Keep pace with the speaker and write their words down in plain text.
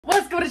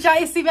good? It's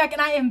y'all, back,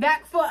 and I am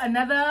back for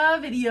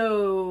another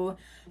video.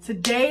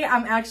 Today,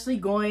 I'm actually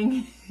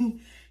going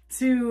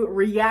to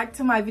react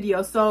to my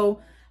video.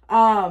 So,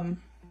 2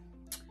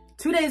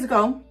 days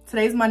ago,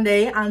 today's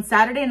Monday, on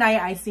Saturday night,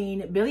 I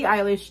seen Billie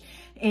Eilish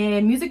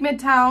in Music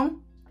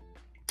Midtown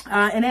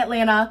in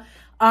Atlanta.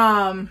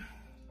 I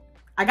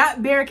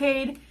got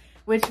Barricade,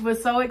 which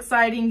was so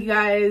exciting, you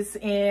guys,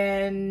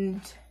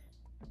 and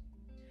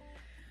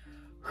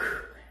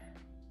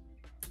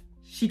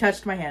she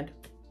touched my hand.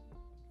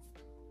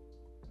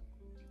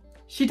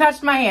 She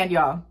touched my hand,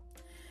 y'all.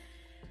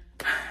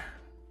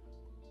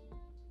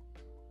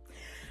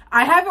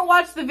 I haven't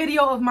watched the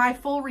video of my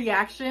full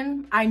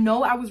reaction. I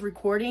know I was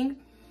recording.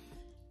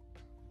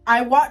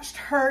 I watched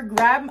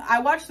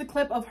the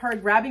clip of her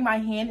grabbing my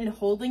hand and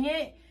holding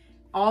it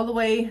all the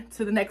way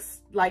to the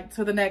next,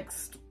 to the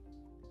next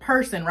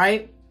person,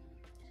 right?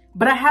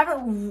 But I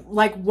haven't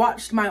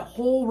watched my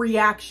whole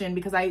reaction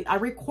because I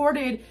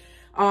recorded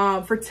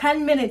for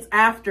 10 minutes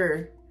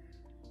after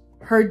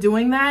her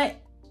doing that.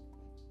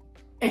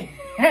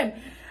 And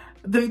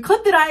the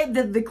clip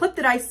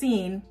that I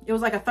seen, it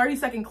was like a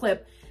 30-second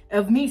clip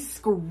of me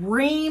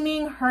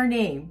screaming her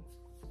name.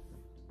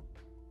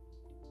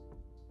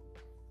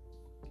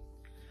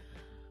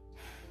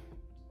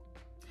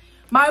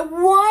 My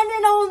one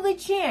and only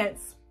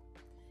chance,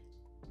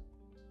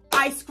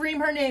 I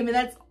scream her name, and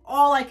that's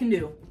all I can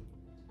do.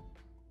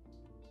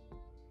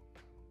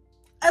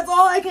 That's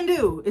all I can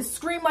do is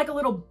scream like a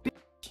little bitch.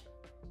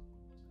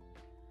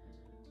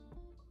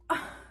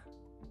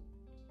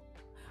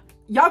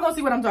 Y'all gonna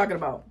see what I'm talking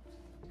about.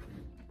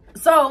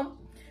 So,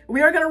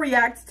 we are gonna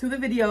react to the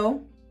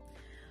video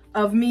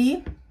of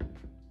me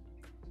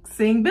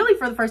seeing Billie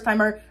for the first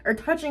time or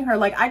touching her.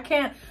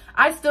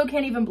 I still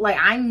can't even,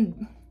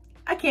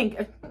 I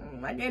can't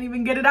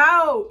even get it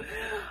out.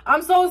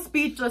 I'm so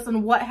speechless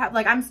and what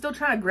happened. I'm still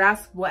trying to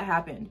grasp what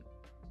happened.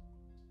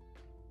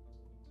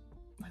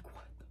 What?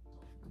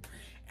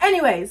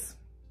 Anyways,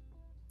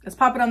 let's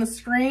pop it on the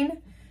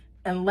screen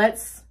and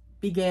let's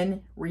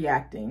begin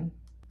reacting.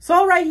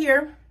 So right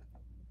here,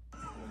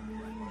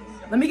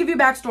 let me give you a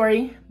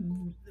backstory.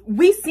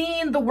 We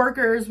seen the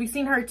workers, we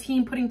seen her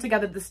team putting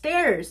together the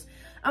stairs.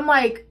 I'm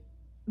like,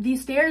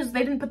 these stairs,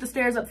 they didn't put the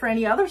stairs up for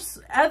any other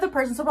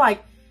person. So I'm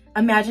like,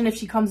 imagine if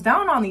she comes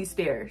down on these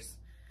stairs.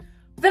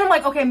 But then I'm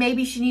like, okay,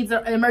 maybe she needs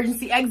an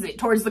emergency exit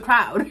towards the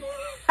crowd.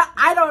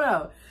 I don't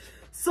know.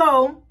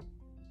 So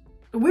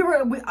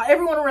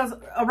everyone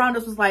around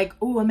us was like,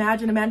 oh,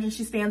 imagine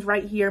she stands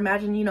right here.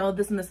 Imagine, you know,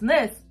 this and this and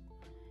this.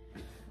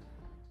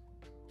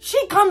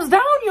 She comes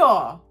down,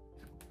 y'all.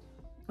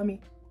 Let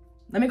me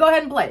go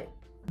ahead and play it.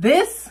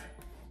 This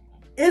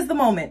is the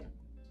moment.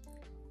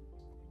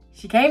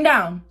 She came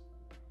down.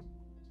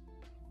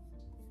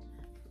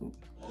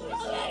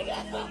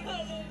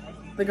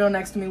 The girl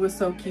next to me was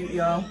so cute,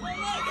 y'all.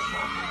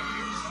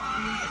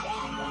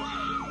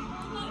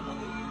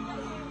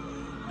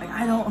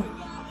 I don't.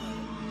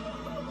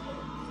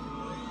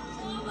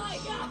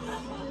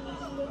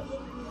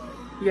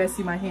 You guys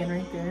see my hand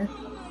right there?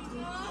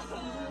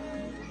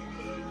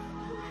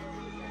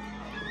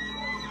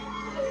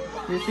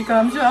 Here she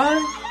comes, y'all.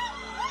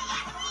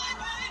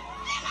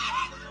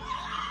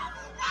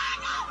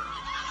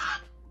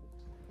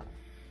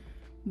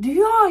 Do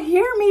y'all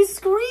hear me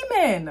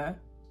screaming?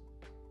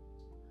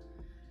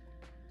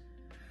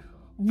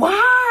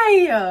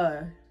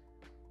 Why?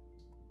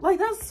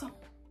 That's so...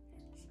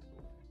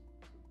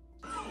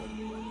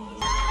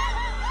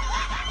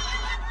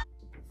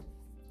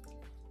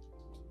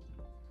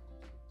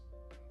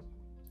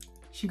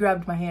 She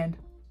grabbed my hand.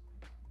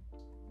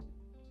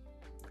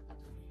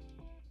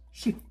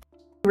 She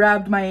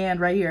grabbed my hand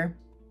right here.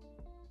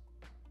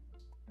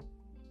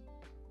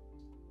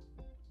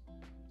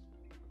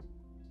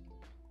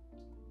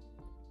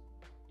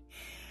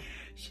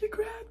 She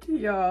grabbed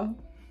it, y'all.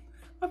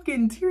 I'm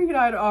getting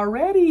teary-eyed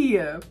already.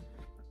 Am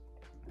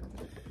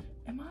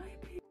I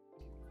a baby?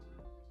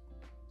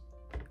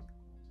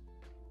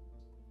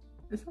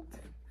 Is something?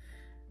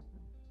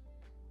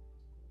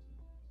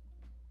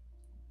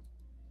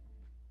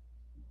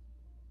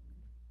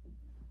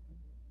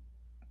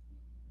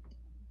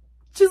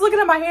 She's looking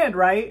at my hand,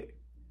 right?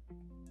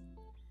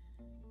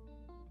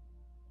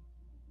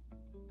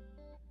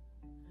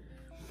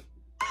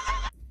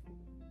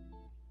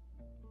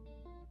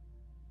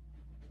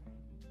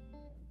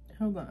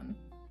 Hold on.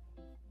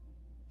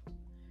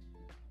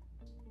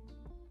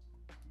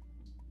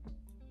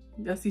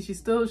 Yeah, see, she's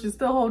still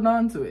holding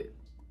on to it.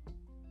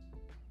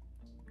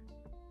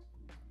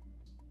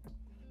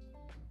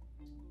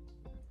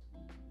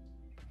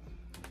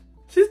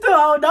 She's still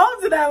holding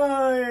on to that one.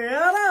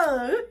 I don't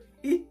know.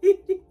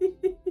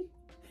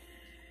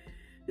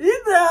 She's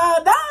still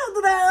holding on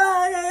to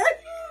that one.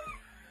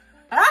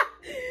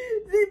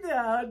 She's still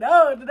holding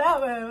on to that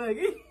one.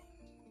 Okay.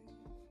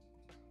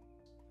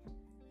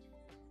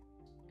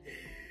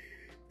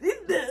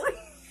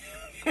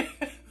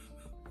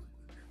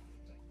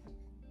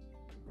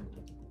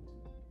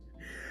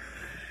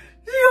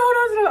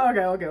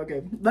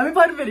 Let me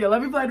play the video.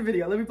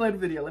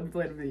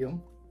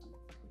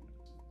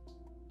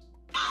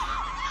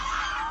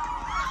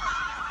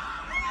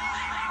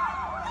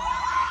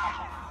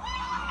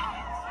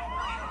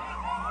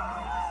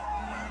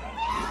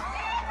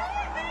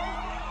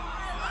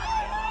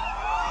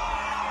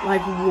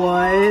 Like,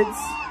 what?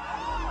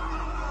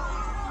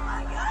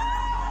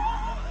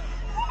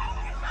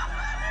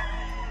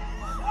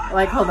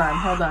 Like, hold on,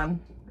 hold on.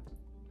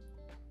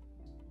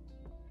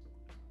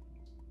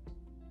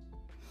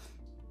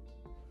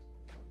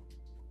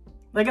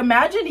 Like,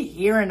 imagine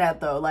hearing that,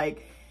 though.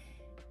 Like,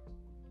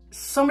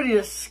 somebody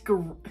just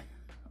scream.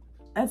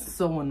 That's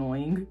so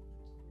annoying.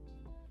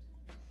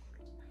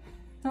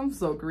 I'm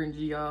so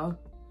cringy, y'all.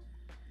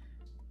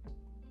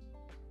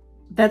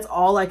 That's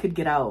all I could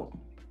get out.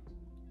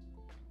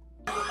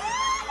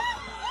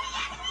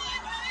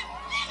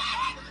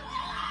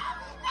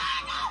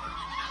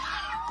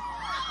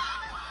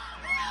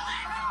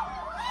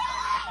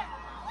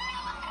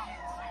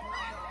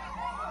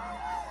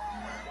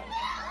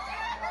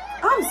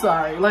 I'm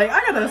sorry. Like, I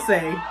gotta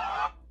say,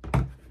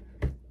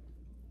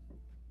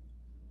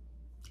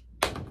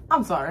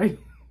 I'm sorry.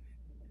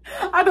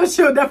 I know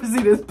she'll never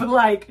see this, but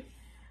like,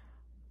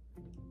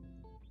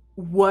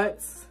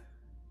 what?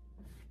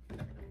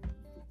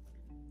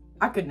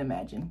 I couldn't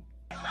imagine.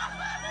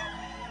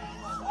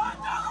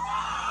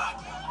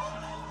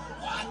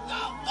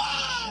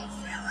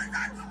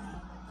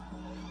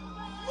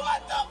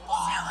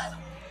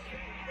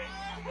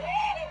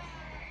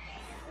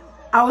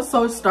 I was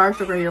so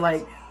starstruck right here,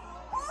 like,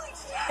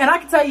 and I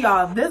can tell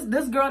y'all,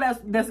 this girl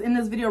that's in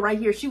this video right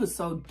here, she was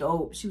so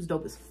dope. She was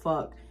dope as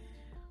fuck.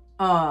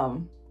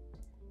 Like,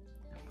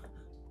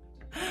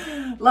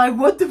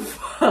 what the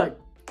fuck?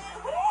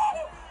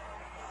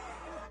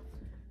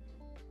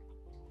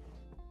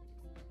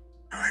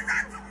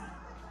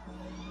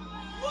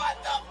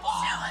 What the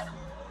fuck?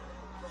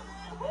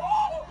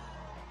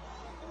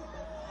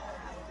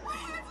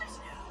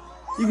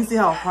 You can see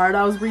how hard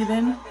I was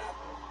breathing.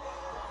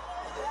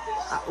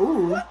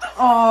 Ooh.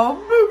 Oh,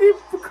 Boogie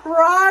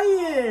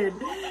crying.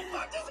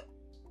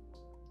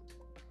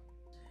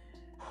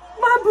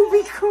 My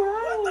Boogie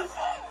crying.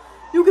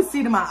 You can see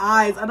it in my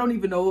eyes. I don't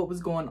even know what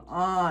was going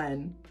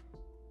on.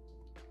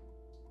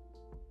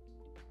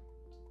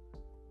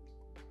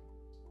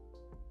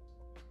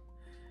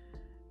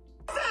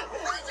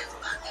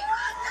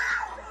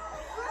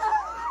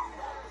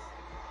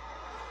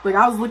 Like,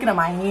 I was looking at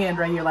my hand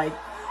right here, like,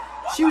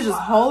 she was just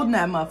holding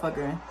that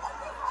motherfucker.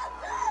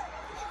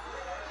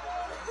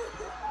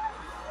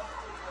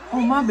 Oh,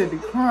 my baby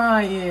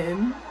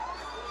crying.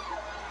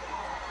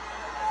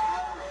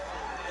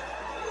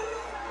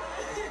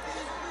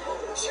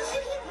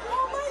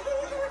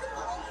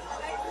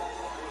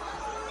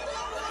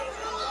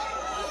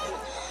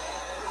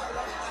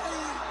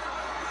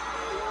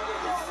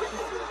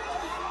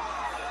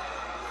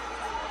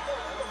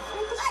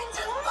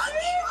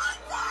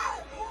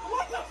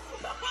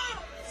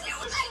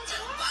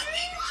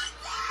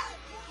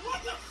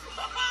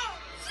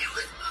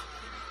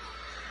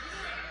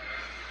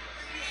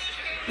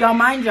 Y'all,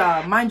 mind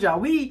y'all,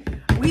 we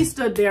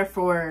stood there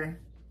for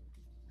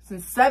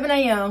since 7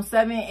 a.m.,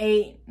 7,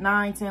 8,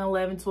 9, 10,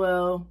 11,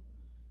 12.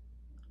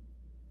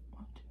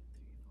 1, 2,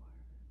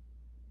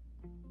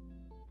 3,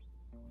 4.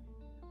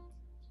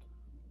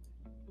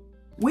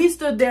 We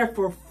stood there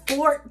for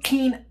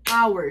 14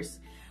 hours.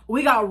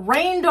 We got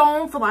rained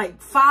on for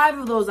like 5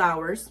 of those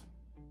hours.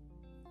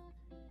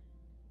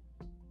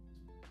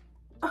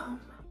 Oh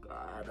my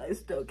God, I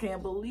still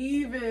can't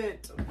believe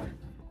it.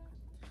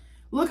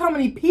 Look how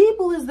many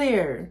people is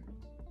there.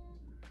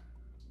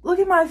 Look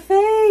at my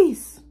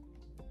face.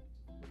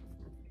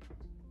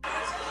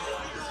 What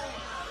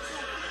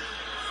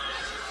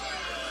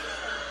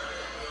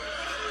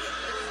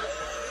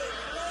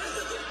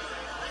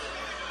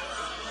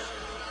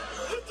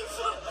the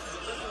fuck?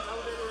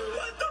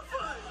 What the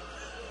fuck?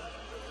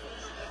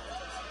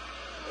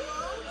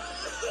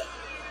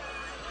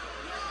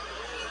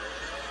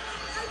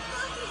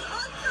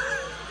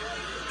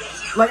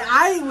 Like,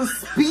 I was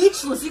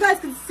speechless. You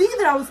guys can see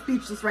that I was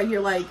speechless right here.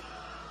 Like,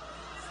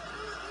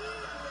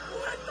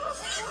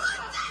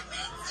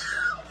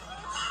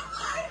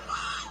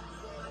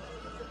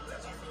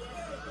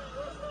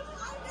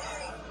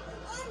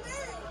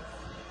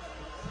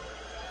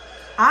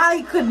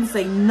 I couldn't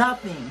say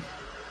nothing.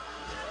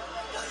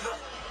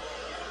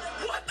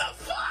 What the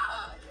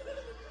fuck?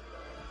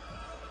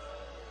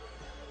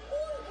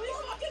 We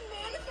fucking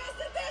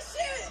manifested that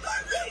shit.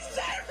 We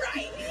said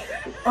right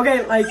here.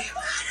 Okay, like,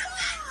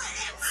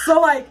 so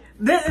like,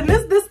 and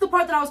this is the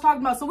part that I was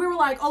talking about. So we were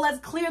like, oh, let's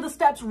clear the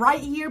steps right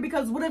here,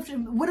 because what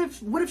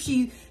if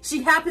she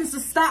happens to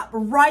stop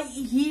right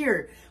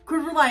here?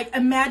 Because we're like,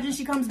 imagine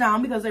she comes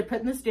down because they're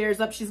putting the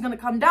stairs up. She's gonna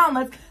come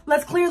down.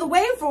 Let's clear the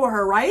way for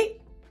her, right?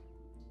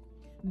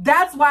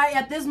 That's why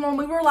at this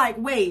moment we were like,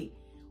 wait,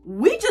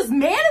 we just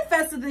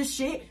manifested this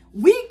shit.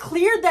 We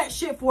cleared that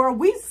shit for her.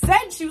 We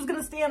said she was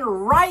gonna stand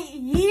right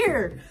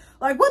here.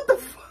 Like, what the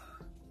fuck?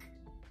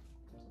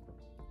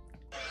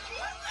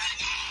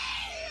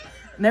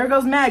 And there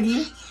goes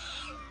Maggie.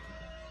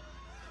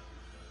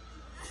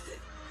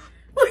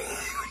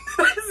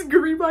 I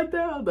scream like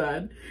that. Hold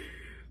on.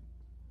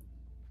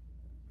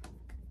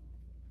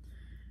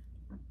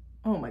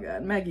 Oh my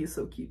God, Maggie is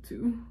so cute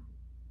too.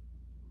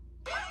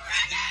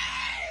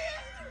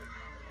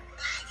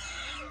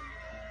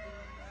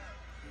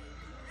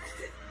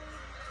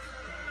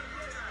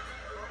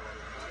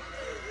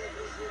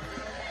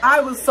 I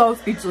was so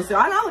speechless.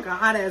 I look like a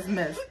hot ass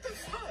mess.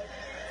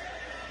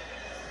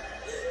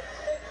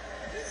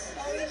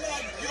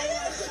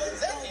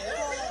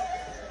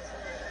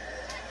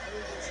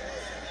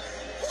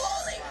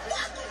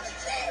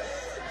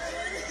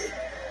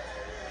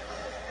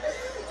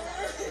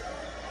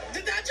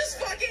 Did that just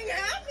fucking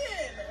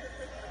happen?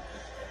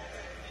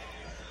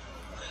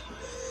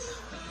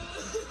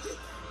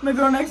 The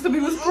girl next to me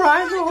was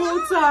crying the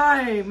whole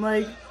time.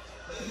 Like,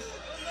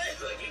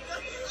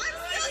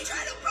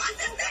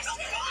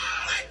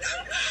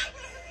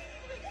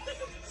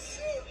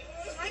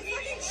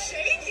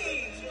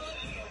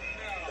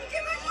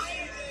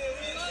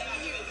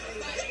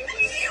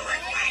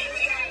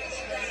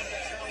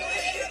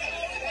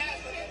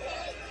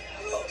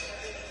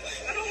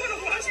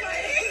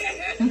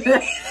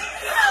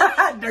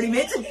 dirty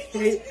bitch.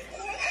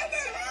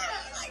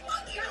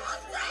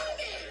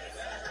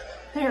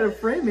 I gotta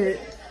frame it.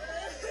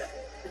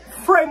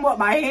 Frame what,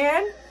 my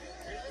hand?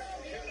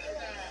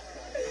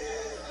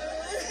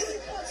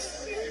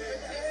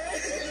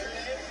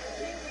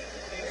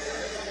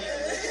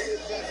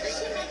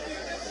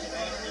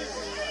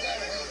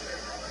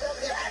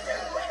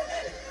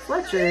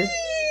 Fletcher.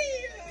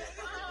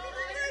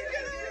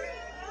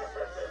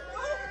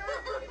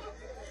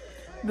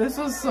 This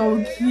was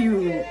so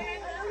cute.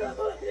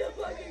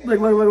 Look,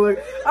 look, look, look.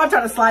 I'm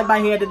trying to slide my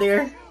hand in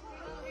there.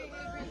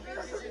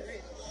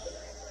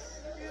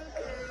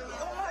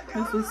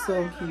 This was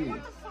so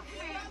cute.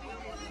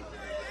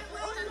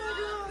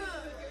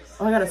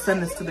 Oh, I gotta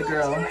send this to the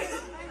girl.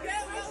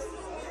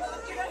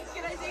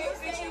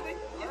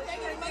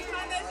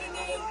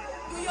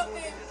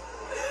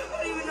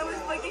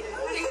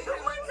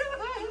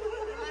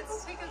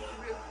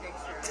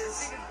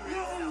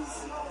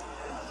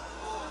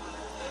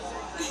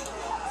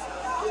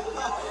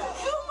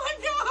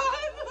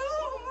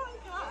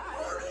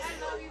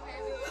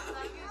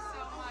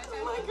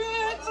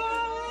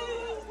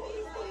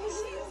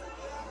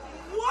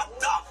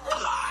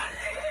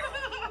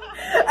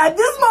 At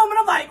this moment,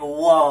 I'm like,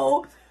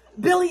 whoa,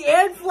 Billie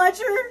and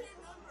Fletcher.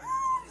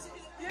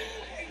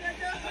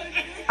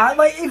 I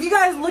like, if you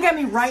guys look at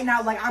me right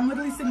now, like I'm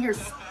literally sitting here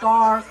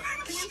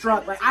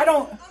star-struck. Like I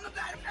don't.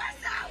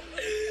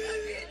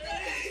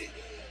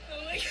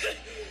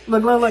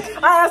 Look, look, look.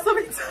 I asked so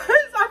many times.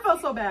 I felt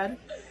so bad.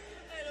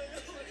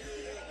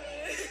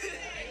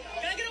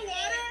 Can I get a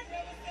water?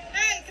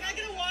 Hey, can I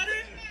get a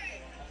water?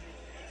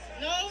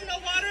 No, no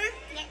water?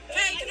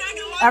 Hey, can I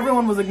get water?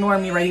 Everyone was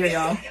ignoring me right here,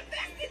 y'all.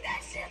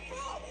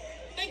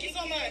 Thank you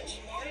so much.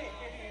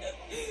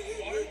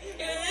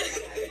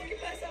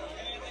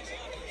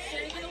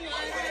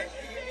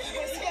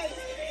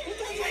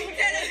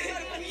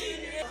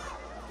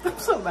 I'm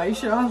so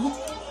nice, y'all.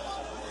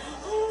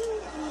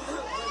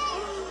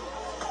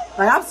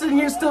 Like, I'm sitting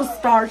here still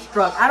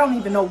starstruck. I don't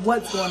even know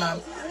what's going on.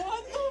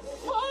 What the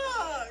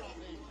fuck?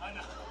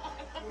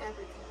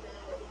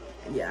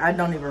 Yeah, I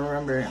don't even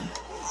remember.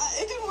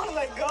 It didn't want to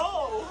let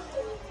go.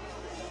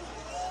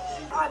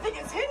 I think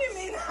it's hitting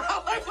me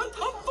now. Like, what the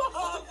fuck?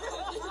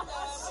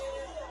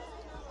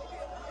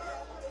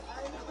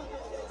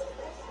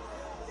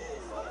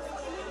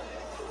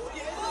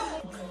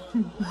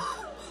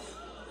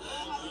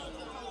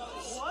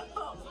 What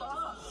the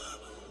fuck?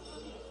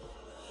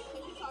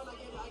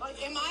 Like,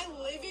 am I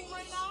living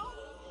right now?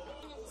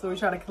 So we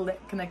try to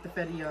connect the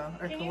video,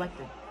 or collect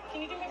it.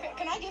 Can you do me a favor?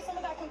 Can I get some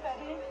of that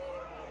confetti? Can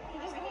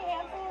you just give me a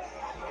handful?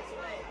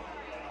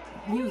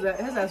 His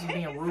ass was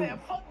being rude. Man,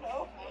 fuck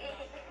no.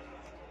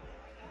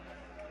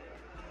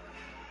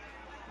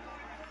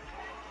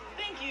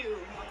 Thank you.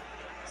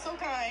 So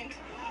kind.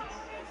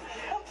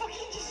 I'm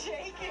fucking just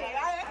shaking.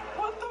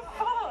 What the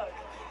fuck?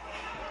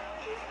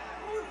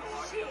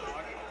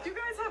 You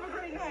guys have a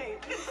great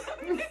night. What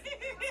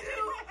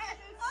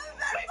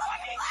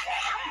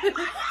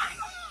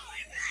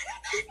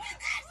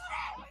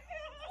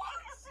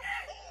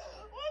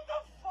the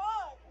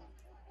fuck?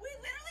 We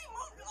literally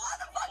moved all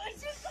the fucking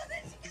shit so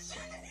that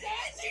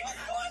she was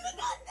going to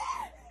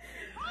nothing.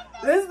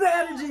 This is the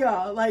energy,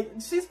 y'all. Like,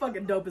 she's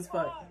fucking dope as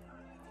fuck.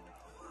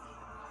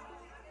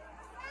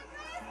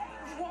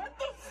 What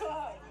the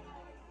fuck?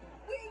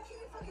 Wait, can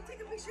you fucking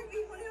take a picture of me?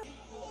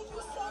 Thank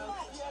you so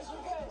much. Yes,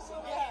 we're good.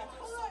 Yeah.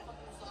 Hold on.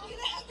 Can I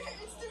have your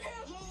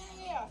Instagram?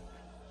 Yeah.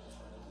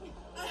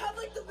 I have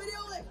like the video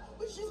like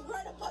when she's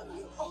right above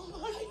you. Oh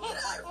my god.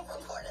 I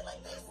recorded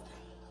like this.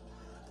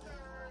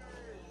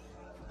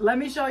 Let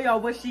me show y'all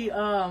what she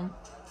That's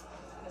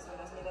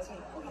me.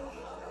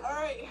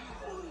 Alright.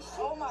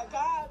 Oh my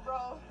god,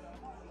 bro.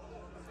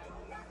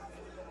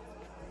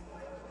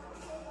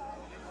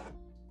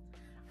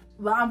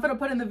 Well, I'm gonna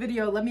put in the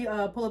video. Let me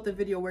pull up the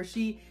video where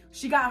she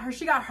got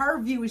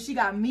her view and she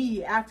got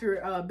me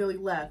after Billie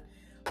left.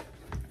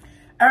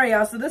 All right,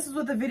 y'all. So this is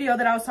what the video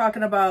that I was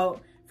talking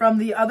about from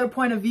the other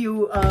point of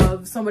view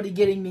of somebody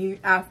getting me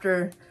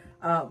after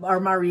or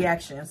my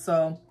reaction.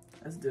 So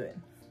let's do it.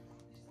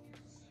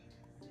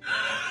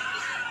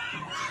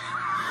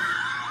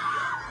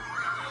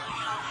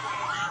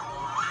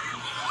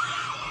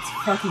 It's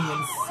fucking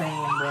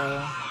insane,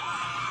 bro.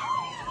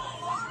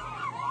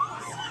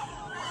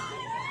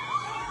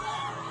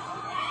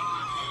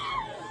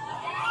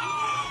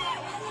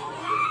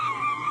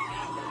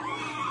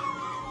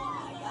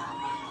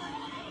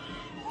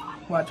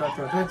 Watch. What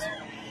the fuck?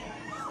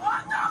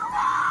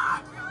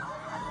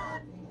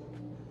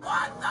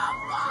 What the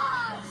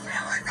fuck?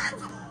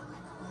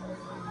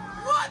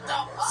 What the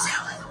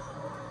fuck?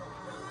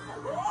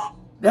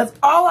 That's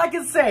all I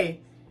can say.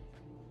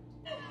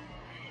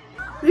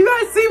 You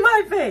guys see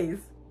my face?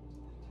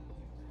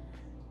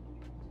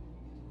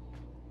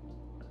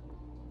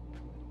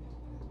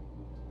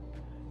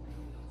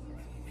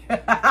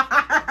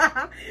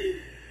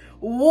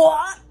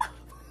 What?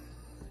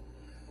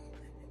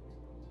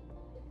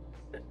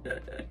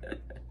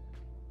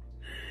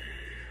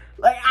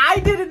 Like, I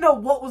didn't know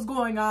what was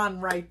going on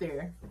right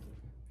there.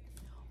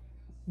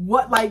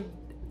 What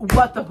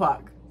the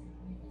fuck?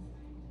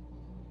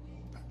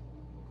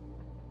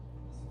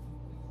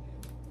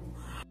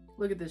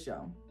 Look at this,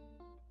 y'all.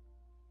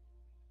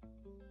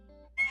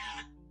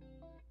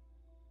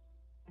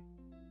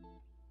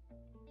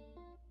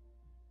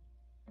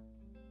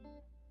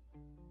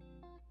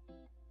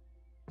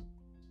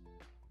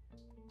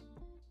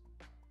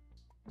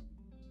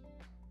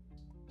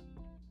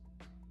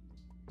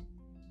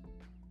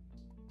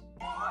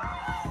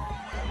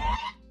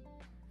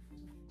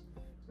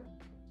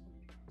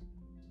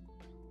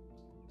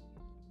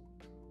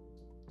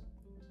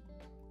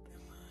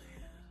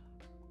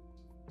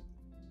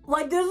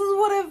 Like, this is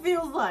what it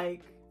feels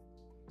like.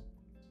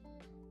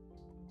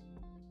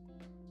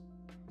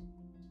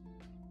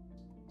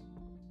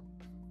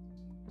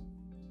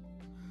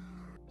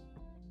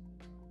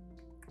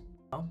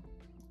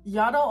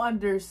 Y'all don't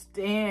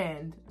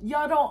understand.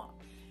 Y'all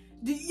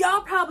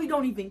probably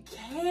don't even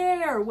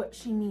care what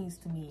she means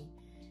to me.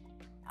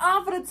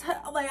 I'm gonna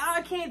tell, like,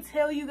 I can't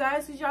tell you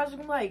guys because y'all just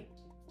gonna be like,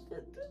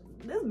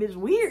 this bitch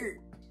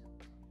weird.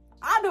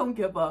 I don't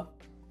give a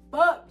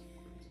fuck.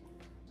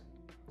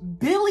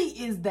 Billie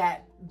is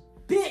that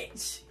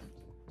bitch.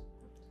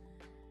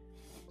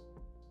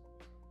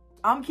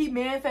 I'm keep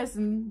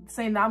manifesting,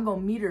 saying that I'm gonna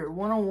meet her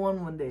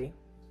one-on-one one day.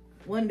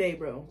 One day,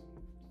 bro.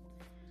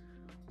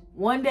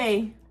 One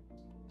day.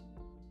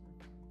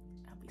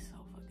 That'd be so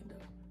fucking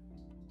dope.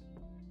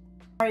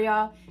 Alright,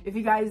 y'all. If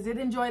you guys did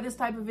enjoy this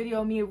type of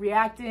video, me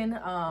reacting,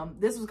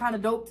 this was kind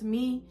of dope to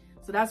me.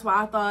 So that's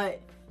why I thought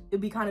it'd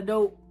be kind of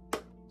dope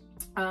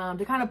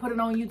to kind of put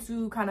it on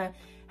YouTube, kind of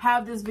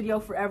have this video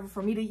forever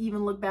for me to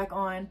even look back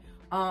on.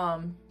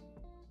 I'm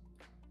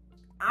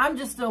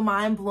just still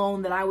mind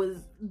blown that I was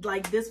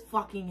like, this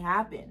fucking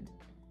happened.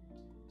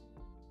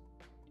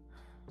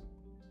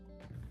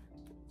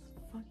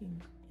 It's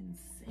fucking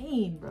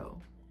insane,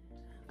 bro.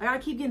 I gotta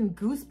keep getting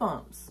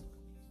goosebumps.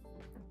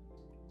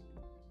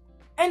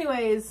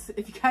 Anyways,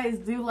 if you guys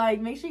do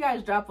like, make sure you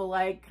guys drop a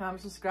like,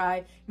 comment,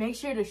 subscribe. Make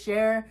sure to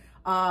share.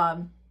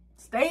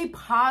 Stay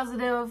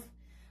positive.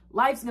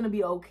 Life's gonna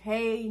be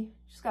okay.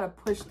 Just gotta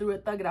push through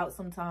it, thug it out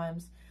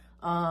sometimes.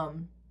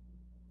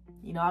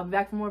 You know, I'll be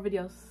back for more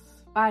videos.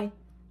 Bye.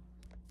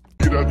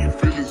 Get out your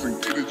feelings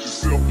and get it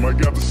yourself. Might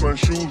got the same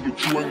shoes,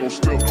 but you ain't gonna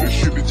step. That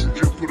shit that you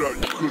just put out,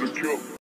 you could've kept.